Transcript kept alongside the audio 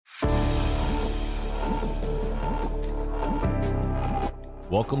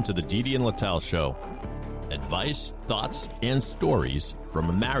Welcome to the Didi and Lital Show. Advice, thoughts, and stories from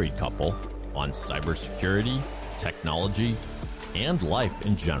a married couple on cybersecurity, technology, and life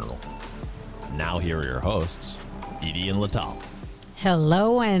in general. Now here are your hosts, Didi and Lital.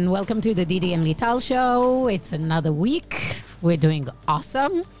 Hello and welcome to the Didi and Lital Show. It's another week. We're doing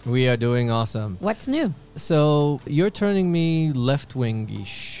awesome. We are doing awesome. What's new? So you're turning me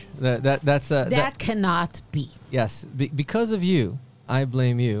left-wing-ish. That cannot be. Yes, because of you. I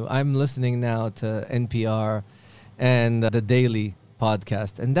blame you. I'm listening now to NPR and the Daily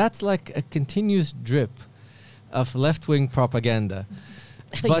podcast, and that's like a continuous drip of left-wing propaganda.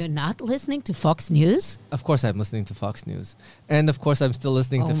 So you're not listening to Fox News? Of course I'm listening to Fox News. And of course I'm still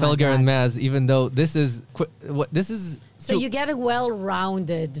listening to my Felger God. and Maz, even though this is... So you get a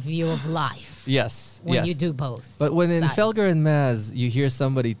well-rounded view of life. Yes. When you do both. But when in sides. Felger and Maz, you hear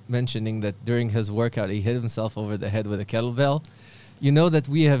somebody mentioning that during his workout, he hit himself over the head with a kettlebell, you know that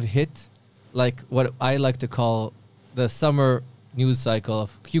we have hit like what I like to call the summer news cycle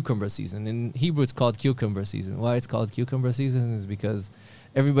of cucumber season. In Hebrew, it's called cucumber season. Why it's called cucumber season is because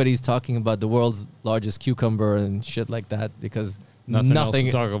everybody's talking about the world's largest cucumber and shit like that because Nothing else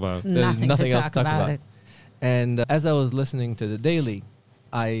to talk about. There's Nothing else to talk about it. And as I was listening to the Daily,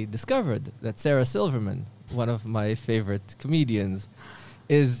 I discovered that Sarah Silverman, one of my favorite comedians,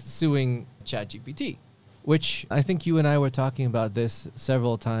 is suing ChatGPT, which I think you and I were talking about this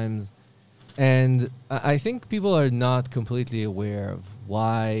several times. And I think people are not completely aware of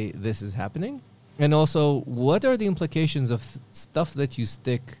why this is happening. And also, what are the implications of stuff that you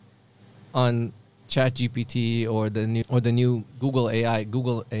stick on ChatGPT or the new Google AI?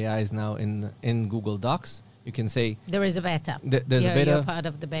 Google AI is now in Google Docs. You can say There is a beta. There's a beta. You're part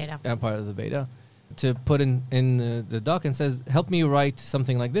of the beta. I'm part of the beta. To put in the doc and says, help me write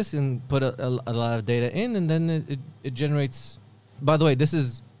something like this and put a lot of data in, and then it generates. By the way, this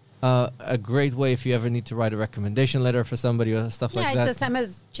is a great way if you ever need to write a recommendation letter for somebody or stuff like that. Yeah, it's the same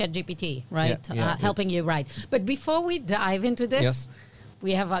as ChatGPT, right? Yeah. Helping you write. But before we dive into this, Yes.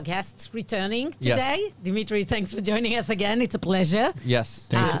 we have our guests returning Yes. today. Dmitriy, thanks for joining us again. It's a pleasure. Yes.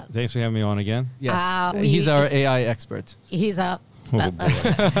 Thanks for having me on again. Yes. we- He's our AI expert. He's a Oh, boy.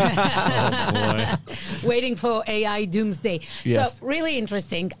 waiting for AI doomsday. Yes. So really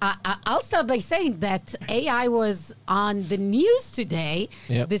interesting. I'll start by saying that AI was on the news today,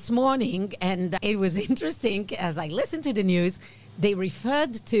 Yep. this morning, and it was interesting as I listened to the news. They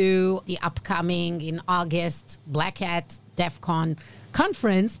referred to the upcoming in August Black Hat DEF CON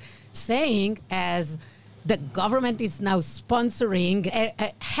conference, saying as the government is now sponsoring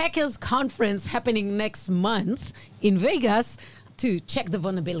a hackers conference happening next month in Vegas to check the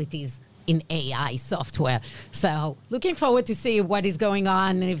vulnerabilities in AI software. So looking forward to see what is going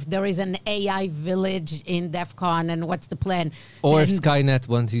on, if there is an AI village in DEF CON and what's the plan. Or if And- Skynet,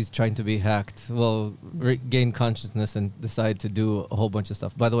 once he's trying to be hacked, will gain consciousness and decide to do a whole bunch of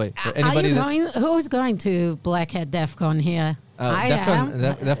stuff. By the way, for anybody who's going to Black Hat DEF CON here? I DEF CON-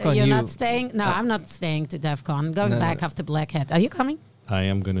 am. DEF CON You're you- not staying? No, I'm not staying to DEF CON. I'm going No, back no. after Black Hat. Are you coming? I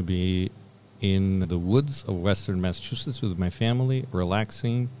am going to be in the woods of Western Massachusetts with my family,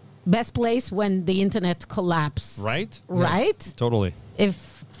 relaxing. Best place when the internet collapse. Right? Right? Totally.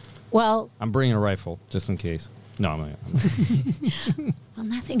 Well, I'm bringing a rifle, just in case. No, I'm not. well,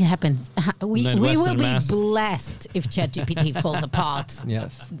 nothing happens. We Not will Western be Mass. blessed if ChatGPT falls apart,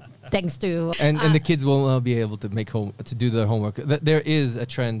 Yes. thanks to... And the kids won't be able to do their homework. There is a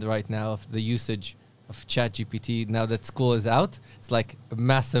trend right now of the usage of ChatGPT. Now that school is out, it's like a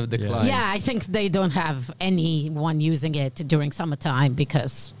massive decline. Yeah, I think they don't have anyone using it during summertime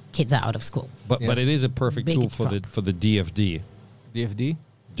because kids are out of school. But Yes. it is a perfect Big tool for the DFD, DFD?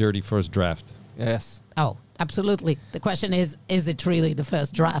 Dirty First Draft. Yes. Oh, absolutely. The question is it really the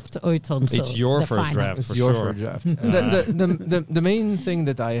first draft or it's also It's your the first final? draft. It's For your sure. first draft. The main thing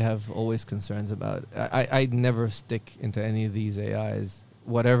that I have always concerns about, I never stick into any of these AIs,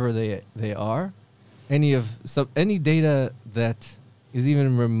 whatever they are. Any data that is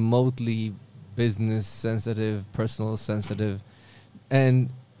even remotely business sensitive, personal sensitive, and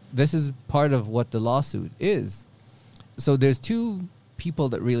this is part of what the lawsuit is. So there's two people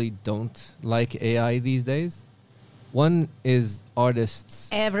that really don't like AI these days. One is artists.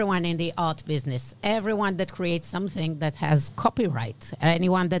 Everyone in the art business, everyone that creates something that has copyright,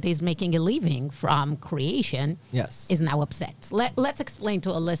 anyone that is making a living from creation Yes. is now upset. Let's explain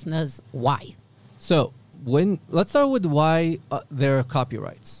to our listeners why. So let's start with why there are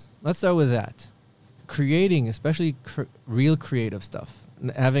copyrights. Let's start with that. Creating, especially real creative stuff.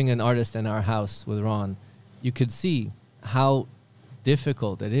 Having an artist in our house with Ron, you could see how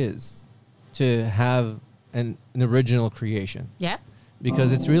difficult it is to have an original creation. Yeah?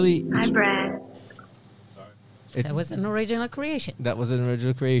 because it's really Hi, Brad. That was an original creation. that was an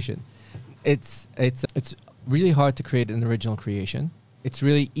original creation. It's really hard to create an original creation. It's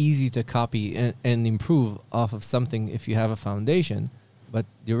really easy to copy and improve off of something if you have a foundation, but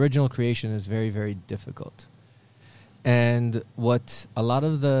the original creation is very, very difficult. And what a lot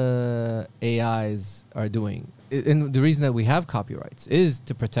of the AIs are doing, and the reason that we have copyrights is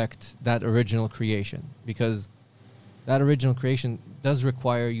to protect that original creation, because that original creation does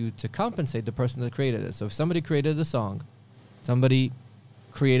require you to compensate the person that created it. So if somebody created a song, somebody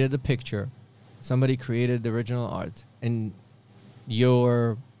created a picture, somebody created the original art, and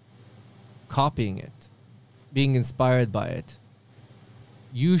you're copying it, being inspired by it,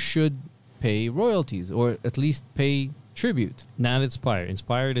 you should pay royalties or at least pay tribute. Not inspired.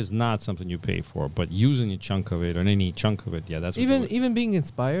 Inspired is not something you pay for, but using a chunk of it or any chunk of it, yeah, that's what Even being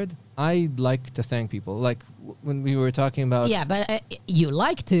inspired, I'd like to thank people. Like when we were talking about... Yeah, but you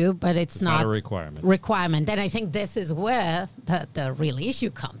like to, but it's not a requirement. And I think this is where the real issue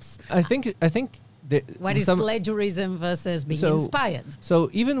comes. I think What is plagiarism versus being inspired? So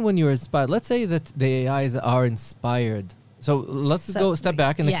even when you're inspired, let's say that the AIs are inspired. So let's go step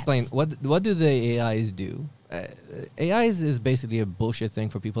back and explain what do the AIs do? AIs is basically a bullshit thing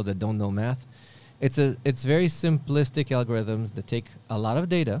for people that don't know math. It's very simplistic algorithms that take a lot of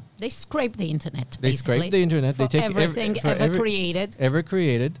data. They scrape the internet. They scrape the internet. They take everything ever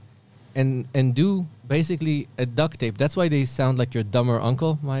created, and do basically a duct tape. That's why they sound like your dumber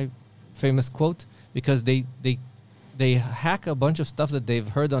uncle. My famous quote, because they hack a bunch of stuff that they've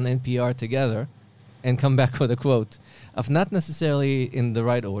heard on NPR together, and come back with a quote of not necessarily in the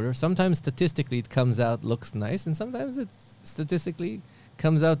right order. Sometimes statistically it comes out looks nice, and sometimes it statistically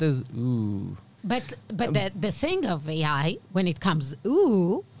comes out as ooh. But the thing of AI, when it comes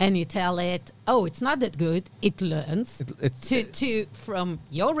ooh, and you tell it, oh, it's not that good, it learns to from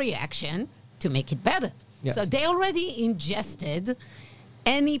your reaction to make it better. Yes. So they already ingested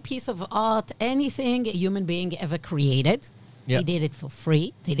any piece of art, anything a human being ever created. Yep. They did it for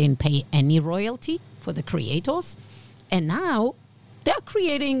free. They didn't pay any royalty for the creators. And now they're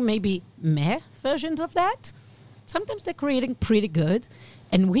creating maybe meh versions of that. Sometimes they're creating pretty good.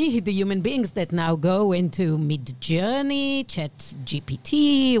 And we, the human beings that now go into Mid-Journey,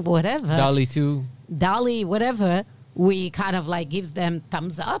 ChatGPT, whatever. DALL-E, whatever, we kind of like gives them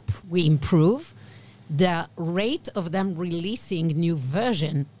thumbs up. We improve. The rate of them releasing new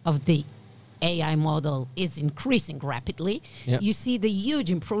version of the AI model is increasing rapidly. Yep. You see the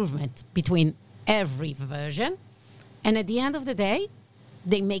huge improvement between every version. And at the end of the day,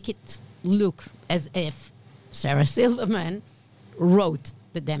 they make it look as if Sarah Silverman wrote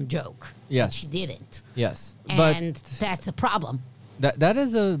the damn joke. Yes. She didn't. Yes. And but that's a problem. That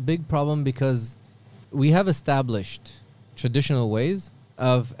is a big problem, because we have established traditional ways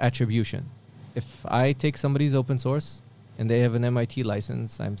of attribution. If I take somebody's open source and they have an MIT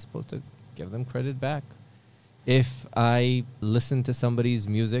license, I'm supposed to give them credit back. If I listen to somebody's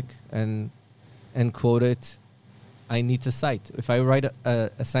music and quote it, I need to cite. If I write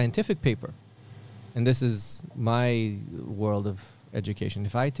a scientific paper, and this is my world of education,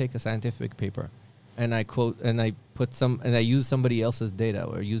 if I take a scientific paper and I quote and I use somebody else's data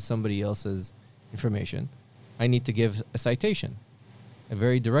or use somebody else's information, I need to give a citation, a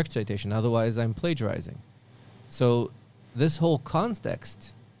very direct citation. Otherwise, I'm plagiarizing. So this whole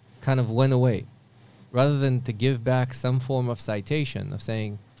context kind of went away. Rather than to give back some form of citation of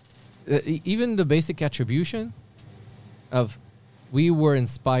saying, even the basic attribution of we were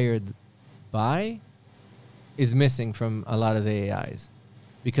inspired by is missing from a lot of the AIs,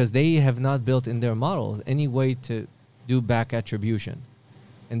 because they have not built in their models any way to do back attribution.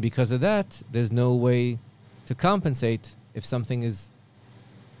 And because of that, there's no way to compensate if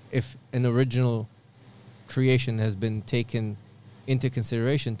an original creation has been taken into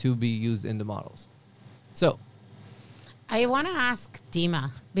consideration to be used in the models. So I want to ask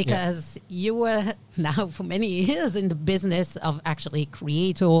Dima, because you were now for many years in the business of actually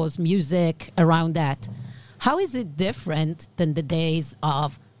creators, music, around that. How is it different than the days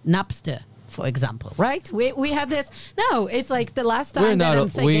of Napster, for example, right? We had this. No, it's like the last time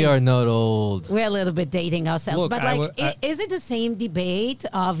we are not old. We're a little bit dating ourselves. Look, but is it the same debate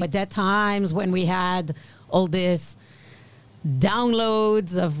of at that times when we had all this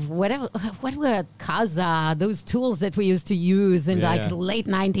downloads of what were Kazaa, those tools that we used to use in late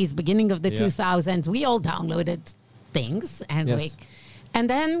 90s, beginning of the 2000s? We all downloaded things, and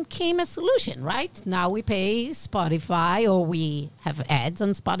then came a solution, right? Now we pay Spotify, or we have ads on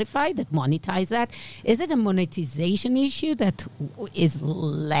Spotify that monetize that. Is it a monetization issue that is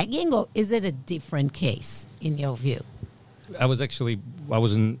lagging, or is it a different case in your view? I was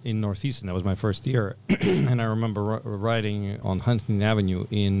in Northeastern. That was my first year, and I remember riding on Huntington Avenue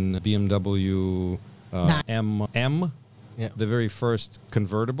in BMW M, Yeah. the very first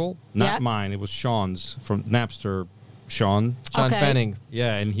convertible. Not Yeah. mine. It was Sean's from Napster. Sean. Sean Okay. Fanning.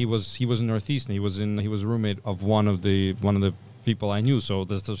 Yeah, and he was in Northeastern. He was a roommate of one of the people I knew. So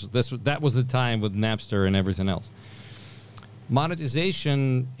that was the time with Napster and everything else.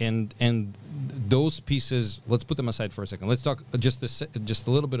 Monetization and those pieces, let's put them aside for a second. Let's talk just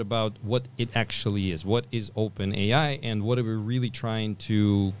a little bit about what it actually is. What is OpenAI and what are we really trying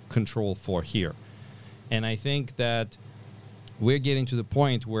to control for here? And I think that we're getting to the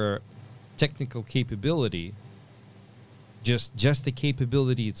point where technical capability, just the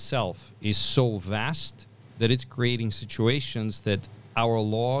capability itself, is so vast that it's creating situations that our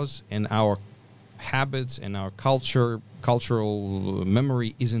laws and our habits and our cultural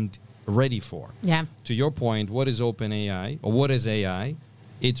memory isn't ready for. Yeah. To your point, what is OpenAI, or what is AI?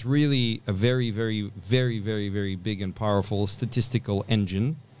 It's really a very, very, very, very, very big and powerful statistical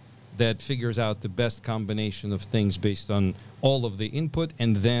engine that figures out the best combination of things based on all of the input,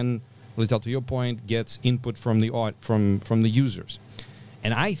 and then, Lital, to your point, gets input from the users.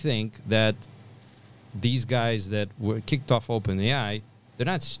 And I think that these guys that were kicked off OpenAI, they're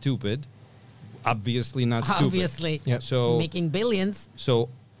not stupid. Obviously not stupid. Obviously. Yep. So Making billions. So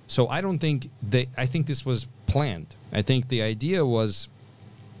I don't think I think this was planned. I think the idea was,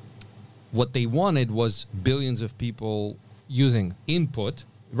 what they wanted was billions of people Using. input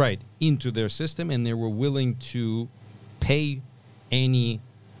into their system, and they were willing to pay any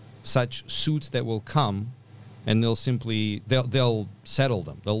such suits that will come, and they'll settle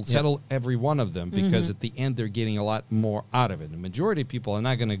them. They'll settle every one of them, because at the end they're getting a lot more out of it. The majority of people are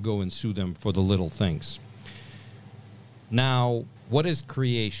not going to go and sue them for the little things. Now, what is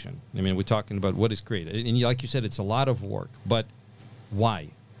creation? I mean, we're talking about what is created. And like you said, it's a lot of work. But why?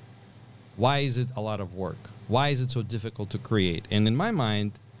 Why is it a lot of work? Why is it so difficult to create? And in my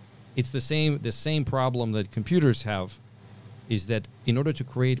mind, it's the same problem that computers have, is that in order to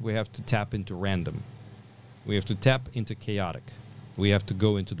create, we have to tap into random. We have to tap into chaotic. We have to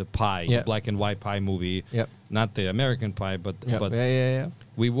go into the pie, Yep. black and white pie movie. Yep. Not the American Pie, but Yep. Yeah.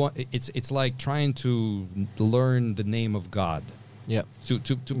 we want. It's like trying to learn the name of God. Yep.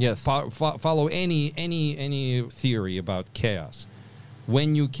 To Yes. follow any theory about chaos.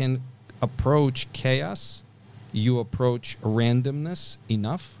 When you can approach chaos, you approach randomness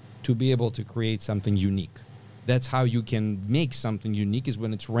enough to be able to create something unique. That's how you can make something unique, is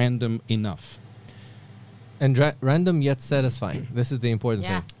when it's random enough. And random yet satisfying. This is the important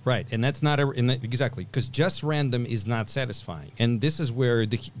Yeah. thing. Right, and that's not exactly, because just random is not satisfying, and this is where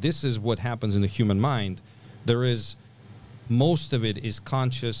this is what happens in the human mind. There is, most of it is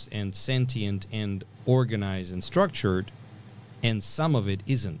conscious and sentient and organized and structured, and some of it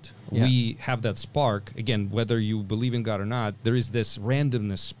isn't. Yeah. We have that spark again, whether you believe in God or not. There is this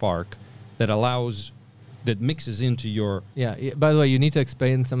randomness spark that mixes into your. Yeah. By the way, you need to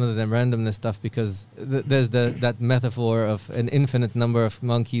explain some of the randomness stuff, because there's that metaphor of an infinite number of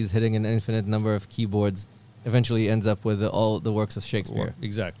monkeys hitting an infinite number of keyboards eventually ends up with all the works of Shakespeare.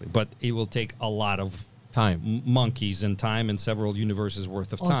 Exactly, but it will take a lot of Time. monkeys and time and several universes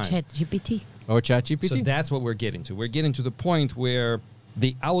worth of Or time. ChatGPT. Or ChatGPT. So that's what we're getting to. We're getting to the point where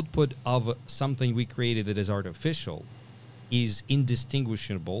the output of something we created that is artificial is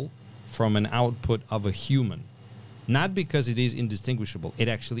indistinguishable from an output of a human. Not because it is indistinguishable. It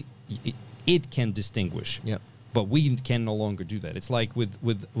actually, it can distinguish. Yeah. But we can no longer do that. It's like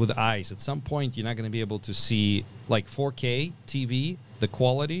with eyes. At some point, you're not going to be able to see, like 4K TV, the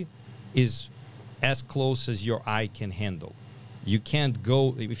quality is as close as your eye can handle. You can't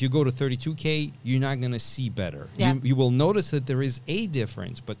go, if you go to 32K, you're not going to see better. Yeah. You will notice that there is a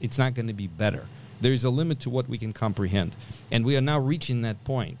difference, but it's not going to be better. There is a limit to what we can comprehend. And we are now reaching that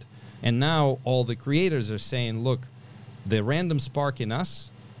point. And now all the creators are saying, look, the random spark in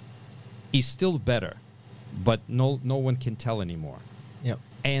us is still better, but no one can tell anymore. Yep.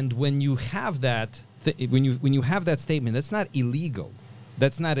 And when you have that, when you have that statement, that's not illegal.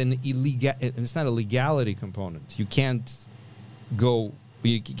 That's not it's not a legality component. You can't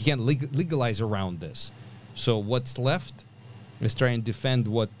legalize around this. So what's left is trying to defend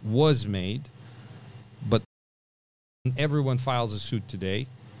what was made, but everyone files a suit today,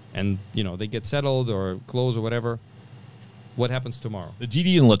 and they get settled or closed or whatever. What happens tomorrow? The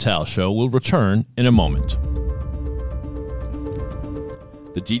Didi and Lital Show will return in a moment.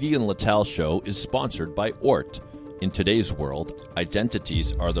 The Didi and Lital Show is sponsored by ORT. In today's world,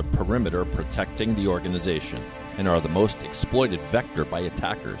 identities are the perimeter protecting the organization and are the most exploited vector by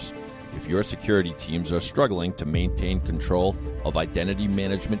attackers. if your security teams are struggling to maintain control of identity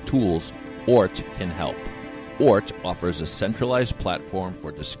management tools, ORT can help. ORT offers a centralized platform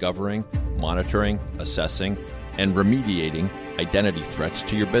for discovering, monitoring, assessing, and remediating identity threats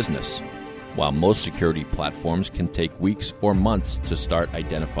to your business. While most security platforms can take weeks or months to start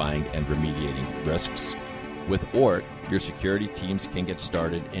identifying and remediating risks, with ORT, your security teams can get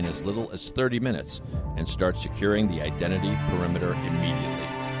started in as little as 30 minutes and start securing the identity perimeter immediately.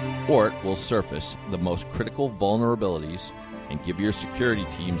 ORT will surface the most critical vulnerabilities and give your security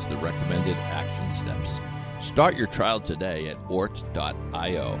teams the recommended action steps. Start your trial today at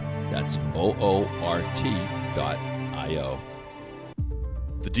ORT.io. That's OORT.io.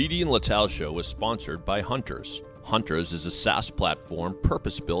 The Didi and Lital Show is sponsored by Hunters. Hunters is a SaaS platform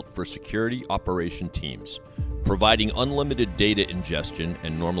purpose-built for security operation teams, providing unlimited data ingestion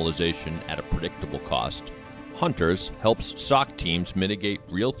and normalization at a predictable cost. Hunters helps SOC teams mitigate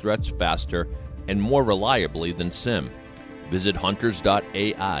real threats faster and more reliably than SIEM. Visit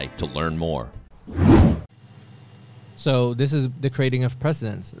hunters.ai to learn more. So this is the creating of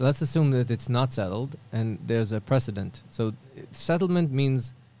precedents. Let's assume that it's not settled and there's a precedent. So settlement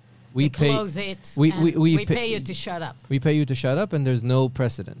means we close it. We pay you to shut up. We pay you to shut up, and there's no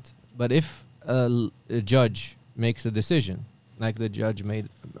precedent. But if a judge makes a decision, like the judge made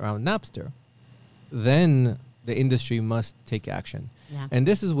around Napster, then the industry must take action. Yeah. And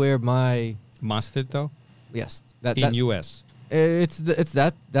this is where Must it though? yes, In U.S.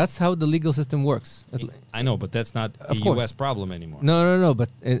 That's how the legal system works. I know, but that's not a Of course. U.S. problem anymore. No. But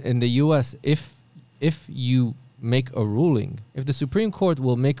in the U.S., if you make a ruling, if the Supreme Court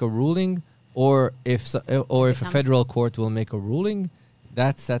will make a ruling, or if a federal court will make a ruling,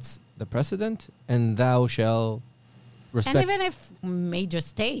 that sets the precedent, and thou shall respect. And even if major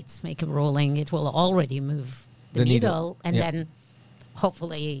states make a ruling, it will already move the needle, and then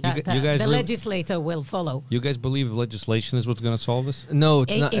hopefully the legislator will follow. You guys believe legislation is what's going to solve this? No,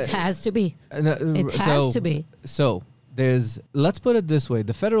 it's not. It has to be. It has so, to be. So let's put it this way: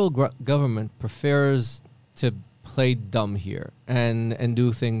 the federal government prefers to play dumb here and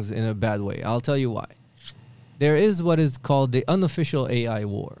do things in a bad way. I'll tell you why. There is what is called the unofficial AI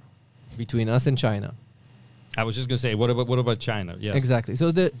war between us and China. I was just going to say, what about China? Yes. Exactly.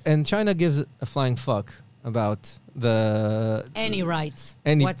 So China gives a flying fuck about any rights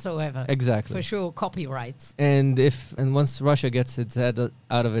whatsoever. Exactly. For sure, copyrights. And once Russia gets its head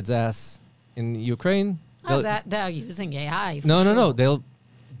out of its ass in Ukraine, they're using AI. No.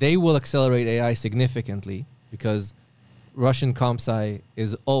 They will accelerate AI significantly because Russian ComSci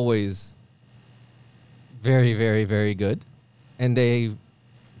is always very, very, very good, and they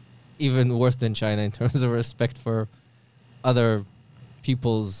even worse than China in terms of respect for other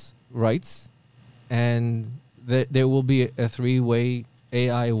people's rights. And there will be a three-way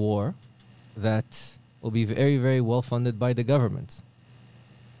AI war that will be very, very well funded by the governments.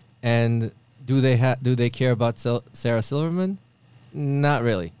 And do they care about Sarah Silverman? Not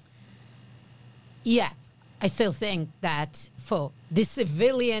really. Yeah, I still think that for the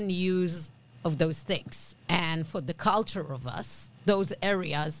civilian use of those things and for the culture of us, those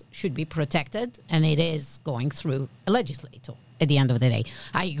areas should be protected, and it is going through a legislator at the end of the day.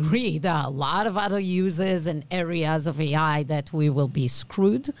 I agree there are a lot of other uses and areas of AI that we will be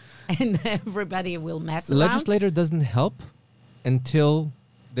screwed and everybody will mess the around. The legislator doesn't help until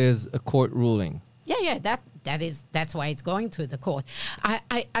there's a court ruling. Yeah, that's why it's going to the court.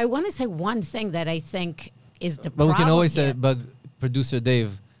 I want to say one thing that I think is the problem. But we can always here. bug producer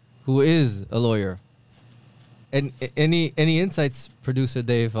Dave, who is a lawyer. And any insights, producer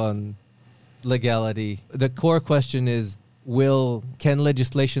Dave, on legality? The core question is, can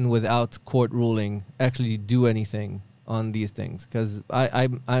legislation without court ruling actually do anything on these things? Because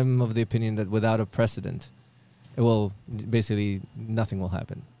I'm of the opinion that without a precedent, it will basically nothing will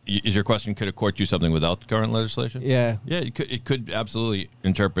happen. Is your question, could a court do something without current legislation? Yeah. Yeah, it could absolutely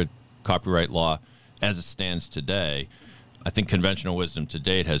interpret copyright law as it stands today. I think conventional wisdom to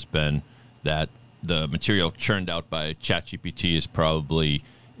date has been that the material churned out by ChatGPT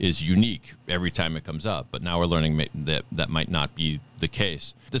is unique every time it comes up. But now we're learning that might not be the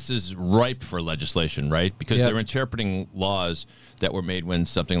case. This is ripe for legislation, right? Because they're interpreting laws that were made when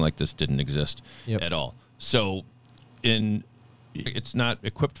something like this didn't exist at all. So it's not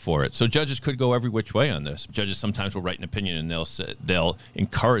equipped for it. So judges could go every which way on this. Judges sometimes will write an opinion and they'll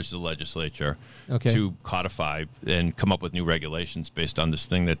encourage the legislature to codify and come up with new regulations based on this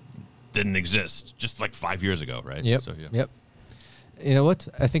thing that didn't exist just like 5 years ago, right? Yep. So, Yep. You know what?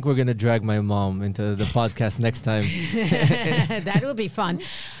 I think we're going to drag my mom into the podcast next time. That will be fun.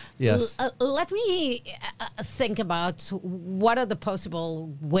 Yes. Let me think about what are the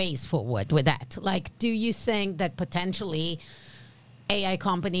possible ways forward with that. Like, do you think that potentially AI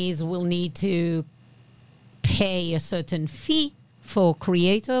companies will need to pay a certain fee for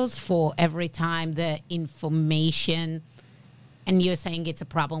creators for every time the information, and you're saying it's a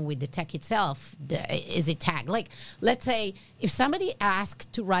problem with the tech itself, is it tagged? Like, let's say if somebody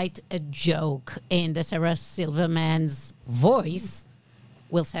asked to write a joke in the Sarah Silverman's voice,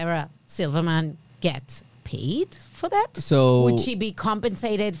 will Sarah Silverman get paid for that? So would she be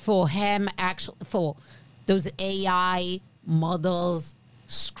compensated for him for those AI models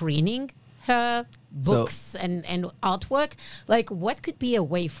screening her books and artwork? Like, what could be a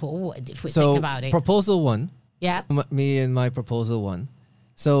way forward if we think about it? Proposal one. Yeah. Me and my proposal one.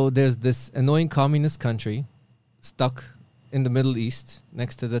 So there's this annoying communist country stuck in the Middle East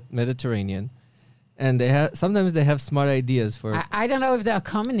next to the Mediterranean. And sometimes they have smart ideas for... I don't know if they're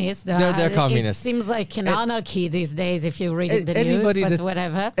communists. They're communists. It seems like an anarchy these days if you're reading the news, but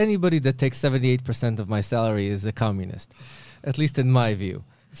whatever. Anybody that takes 78% of my salary is a communist, at least in my view.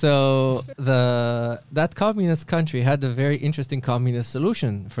 So that communist country had a very interesting communist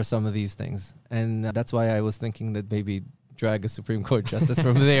solution for some of these things. And that's why I was thinking that maybe drag a Supreme Court justice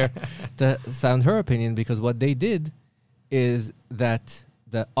from there to sound her opinion, because what they did is that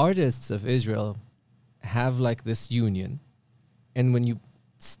the artists of Israel have like this union, and when you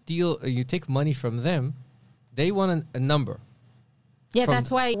you take money from them, they want a number. Yeah,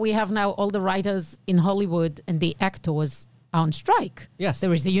 that's why we have now all the writers in Hollywood and the actors are on strike. Yes,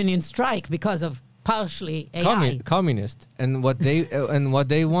 there is a union strike because of partially AI. Communist, and what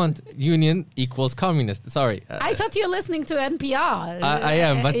they want, union equals communist. Sorry, I thought you were listening to NPR. I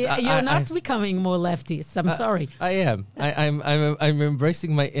am, but you're not becoming more leftist. I'm sorry. I am. I'm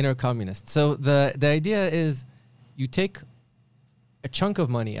embracing my inner communist. So the idea is, you take a chunk of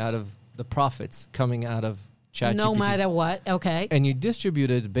money out of the profits coming out of ChatGPT, no matter what. Okay, and you distribute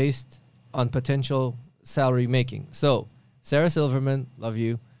it based on potential salary making. So Sarah Silverman, love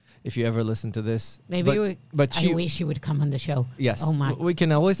you. If you ever listen to this, I wish you would come on the show. Yes. Oh my. We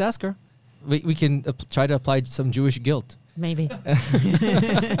can always ask her. We can try to apply some Jewish guilt. Maybe.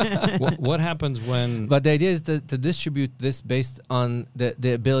 What happens when? But the idea is to distribute this based on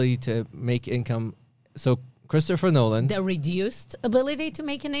the ability to make income. So Christopher Nolan. The reduced ability to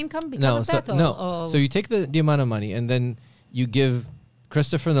make an income because of that? So you take the amount of money and then you give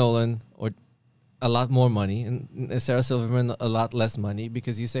Christopher Nolan or a lot more money, and Sarah Silverman a lot less money,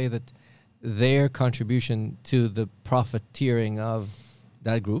 because you say that their contribution to the profiteering of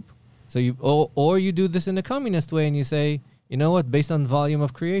that group. So or you do this in a communist way, and you say, you know what, based on volume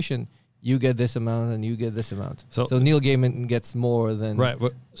of creation, you get this amount and you get this amount. So Neil Gaiman gets more than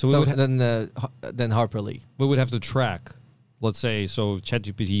than Harper Lee. We would have to track. Let's say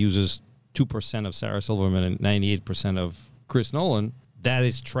ChatGPT uses 2% of Sarah Silverman and 98% of Chris Nolan. That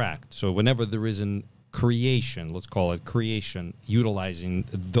is tracked. So whenever there is an creation, let's call it creation, utilizing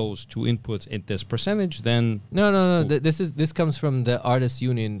those two inputs at this percentage, then... No. This comes from the artists'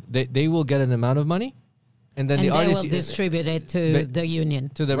 union. They will get an amount of money, and then the artists... will distribute it to the union.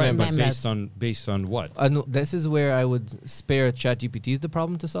 To the members. Based on what? This is where I would spare ChatGPT is the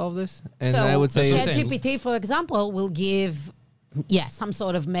problem to solve this. And so I would say... ChatGPT, for example, will give... some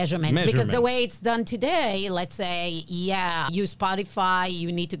sort of measurement. Because the way it's done today, let's say, you Spotify, you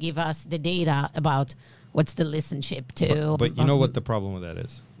need to give us the data about what's the listenership to. But you know what the problem with that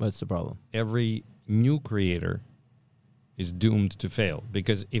is? What's the problem? Every new creator is doomed to fail.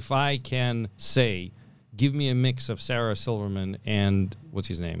 Because if I can say, give me a mix of Sarah Silverman and, what's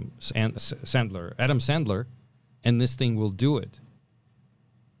his name? Adam Sandler, and this thing will do it,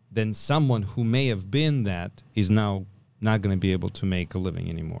 then someone who may have been that is now not going to be able to make a living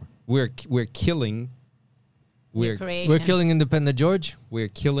anymore. We're killing Independent George. We're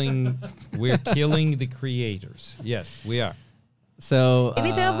killing the creators. Yes, we are. So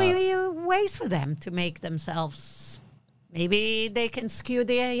maybe there'll be ways for them to make themselves. Maybe they can skew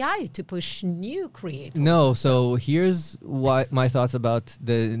the AI to push new creators. No, so here's what my thoughts about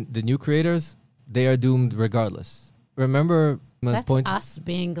the new creators. They are doomed regardless. Remember that's point? Us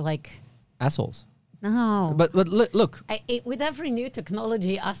being like assholes. No. But look. With every new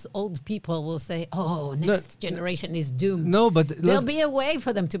technology, us old people will say, next generation is doomed. No, but there'll be a way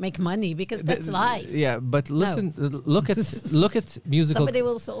for them to make money because that's life. Yeah, but listen, look at musical... Somebody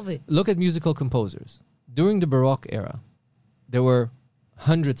will solve it. Look at musical composers. During the Baroque era, there were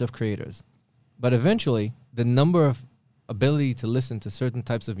hundreds of creators. But eventually, the number of ability to listen to certain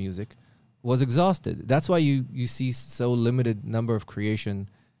types of music was exhausted. That's why you see so limited number of creation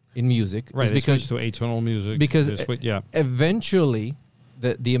in music. Right, they switched to atonal music. Because eventually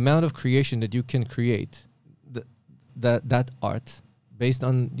the amount of creation that you can create, that art, based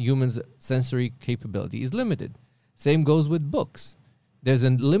on humans' sensory capability, is limited. Same goes with books. There's a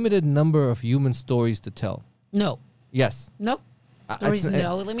limited number of human stories to tell. No. Yes. No. There is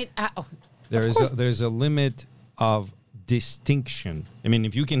no limit. There's a limit of distinction. I mean,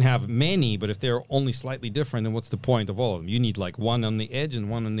 if you can have many, but if they're only slightly different, then what's the point of all of them? You need like one on the edge and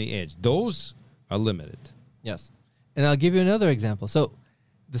one on the edge. Those are limited. Yes. And I'll give you another example. So,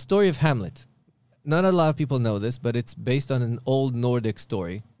 the story of Hamlet. Not a lot of people know this, but it's based on an old Nordic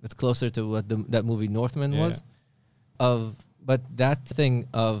story. It's closer to what that movie Northman was. But that thing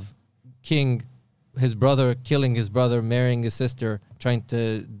of his brother killing his brother, marrying his sister, trying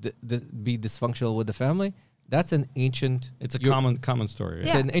to be dysfunctional with the family, that's an ancient... It's a common story. Right?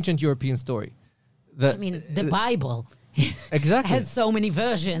 It's an ancient European story. The Bible exactly has so many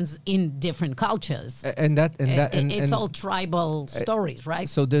versions in different cultures. And it's all tribal stories, right?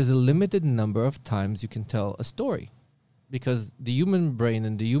 So there's a limited number of times you can tell a story because the human brain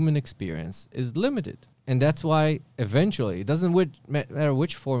and the human experience is limited. And that's why eventually, it doesn't matter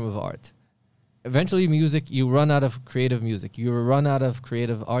which form of art, eventually music, you run out of creative music. You run out of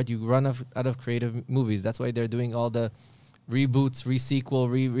creative art. You run out of creative movies. That's why they're doing all the reboots, re-sequel,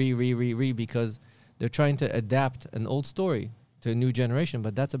 because they're trying to adapt an old story to a new generation,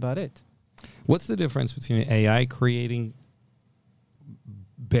 but that's about it. What's the difference between AI creating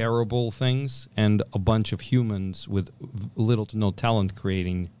bearable things and a bunch of humans with little to no talent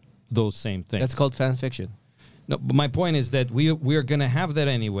creating those same things? That's called fan fiction. No, but my point is that we're going to have that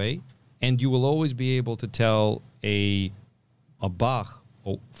anyway, and you will always be able to tell a Bach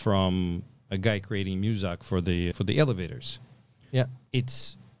from a guy creating music for the elevators. Yeah.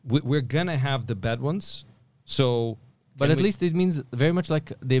 We're going to have the bad ones. So, but at least it means very much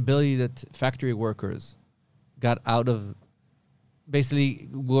like the ability that factory workers got out of, basically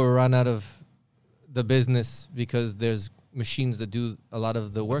were run out of the business because there's machines that do a lot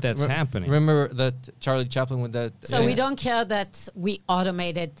of the work. That's happening. Remember that Charlie Chaplin with that? So we don't care that we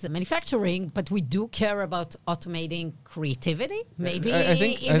automated manufacturing, but we do care about automating creativity. Maybe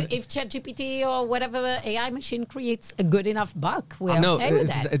if ChatGPT or whatever AI machine creates a good enough buck, we're okay with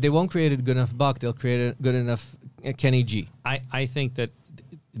that. They won't create a good enough buck. They'll create a good enough Kenny G. I think that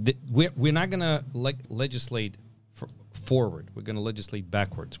we're not going to legislate forward. We're going to legislate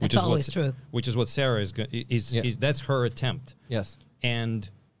backwards, which is always true. Which is what Sarah is that's her attempt. Yes, and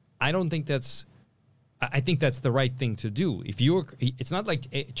I don't think that's. I think that's the right thing to do. It's not like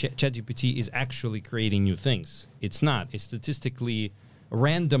ChatGPT is actually creating new things. It's not. It's statistically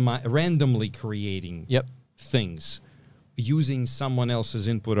randomly creating things using someone else's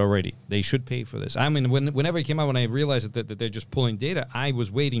input already. They should pay for this. I mean, whenever it came out, when I realized that they're just pulling data, I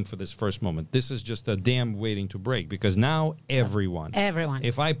was waiting for this first moment. This is just a dam waiting to break because now everyone.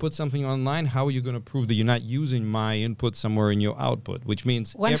 If I put something online, how are you going to prove that you're not using my input somewhere in your output? Which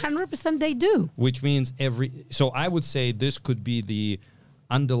means 100% they do. Which means so I would say this could be the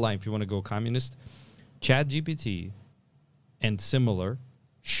underlying, if you want to go communist, ChatGPT and similar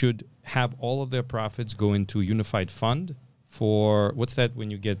should have all of their profits go into a unified fund for, what's that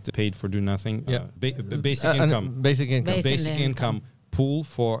when you get paid for doing nothing? Yeah. Basic income. Basic income. Basic income pool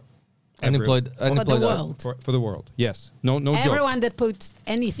for unemployed for the world. For the world, yes. No joke. Everyone that puts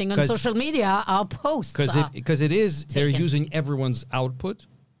anything on social media, our posts. Because they're using everyone's output,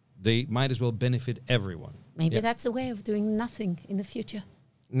 they might as well benefit everyone. Maybe that's a way of doing nothing in the future.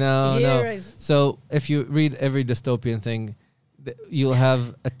 No. So if you read every dystopian thing, you'll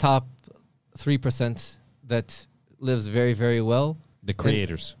have a top 3% that lives very, very well. The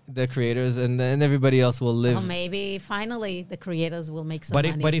creators. And then everybody else will live. Or maybe finally the creators will make some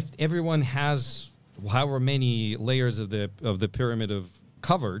money. But if everyone has however many layers of the pyramid of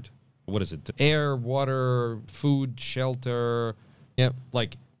covered, what is it? Air, water, food, shelter,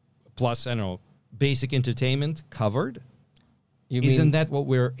 like plus, I don't know, basic entertainment covered. Isn't that what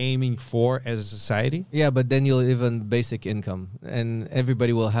we're aiming for as a society? Yeah, but then you'll even basic income, and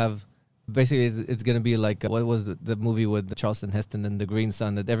everybody will have. Basically, it's going to be like what was the movie with Charleston Heston and the Green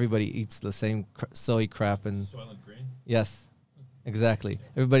Sun, that everybody eats the same soy crap and Soylent Green. Yes, exactly.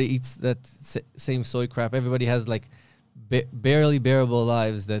 Everybody eats that same soy crap. Everybody has like barely bearable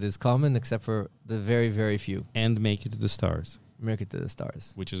lives that is common, except for the very, very few. And make it to the stars. Make it to the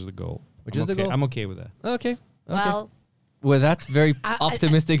stars, which is the goal. The goal. I'm okay with that. Okay. Well. With that very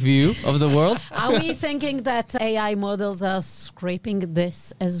optimistic view of the world. Are we thinking that AI models are scraping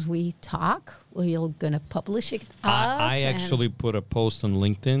this as we talk? We're going to publish it out? I actually put a post on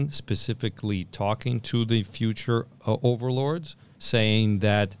LinkedIn specifically talking to the future overlords, saying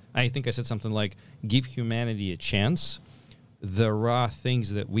that, I think I said something like, give humanity a chance. there are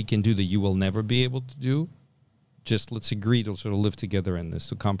things that we can do that you will never be able to do. Just let's agree to sort of live together in this,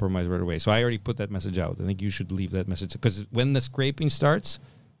 to compromise right away. So I already put that message out. I think you should leave that message, because when the scraping starts,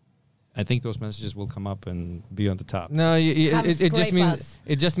 I think those messages will come up and be on the top. No, it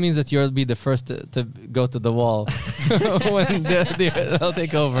just means that you'll be the first to go to the wall when they'll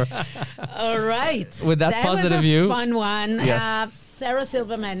take over. All right. With that positive was a view. Fun one. Yes. Sarah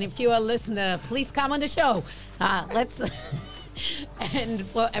Silverman, if you're a listener, please come on the show. Let's. And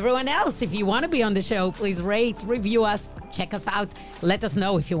for everyone else, if you want to be on the show, please rate, review us, check us out. Let us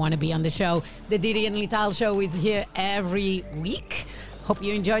know if you want to be on the show. The Didi and Lital show is here every week. Hope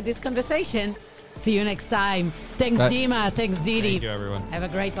you enjoyed this conversation. See you next time. Thanks, Bye. Dima. Thanks, Didi. Thank you, everyone. Have a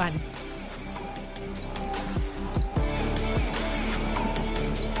great one.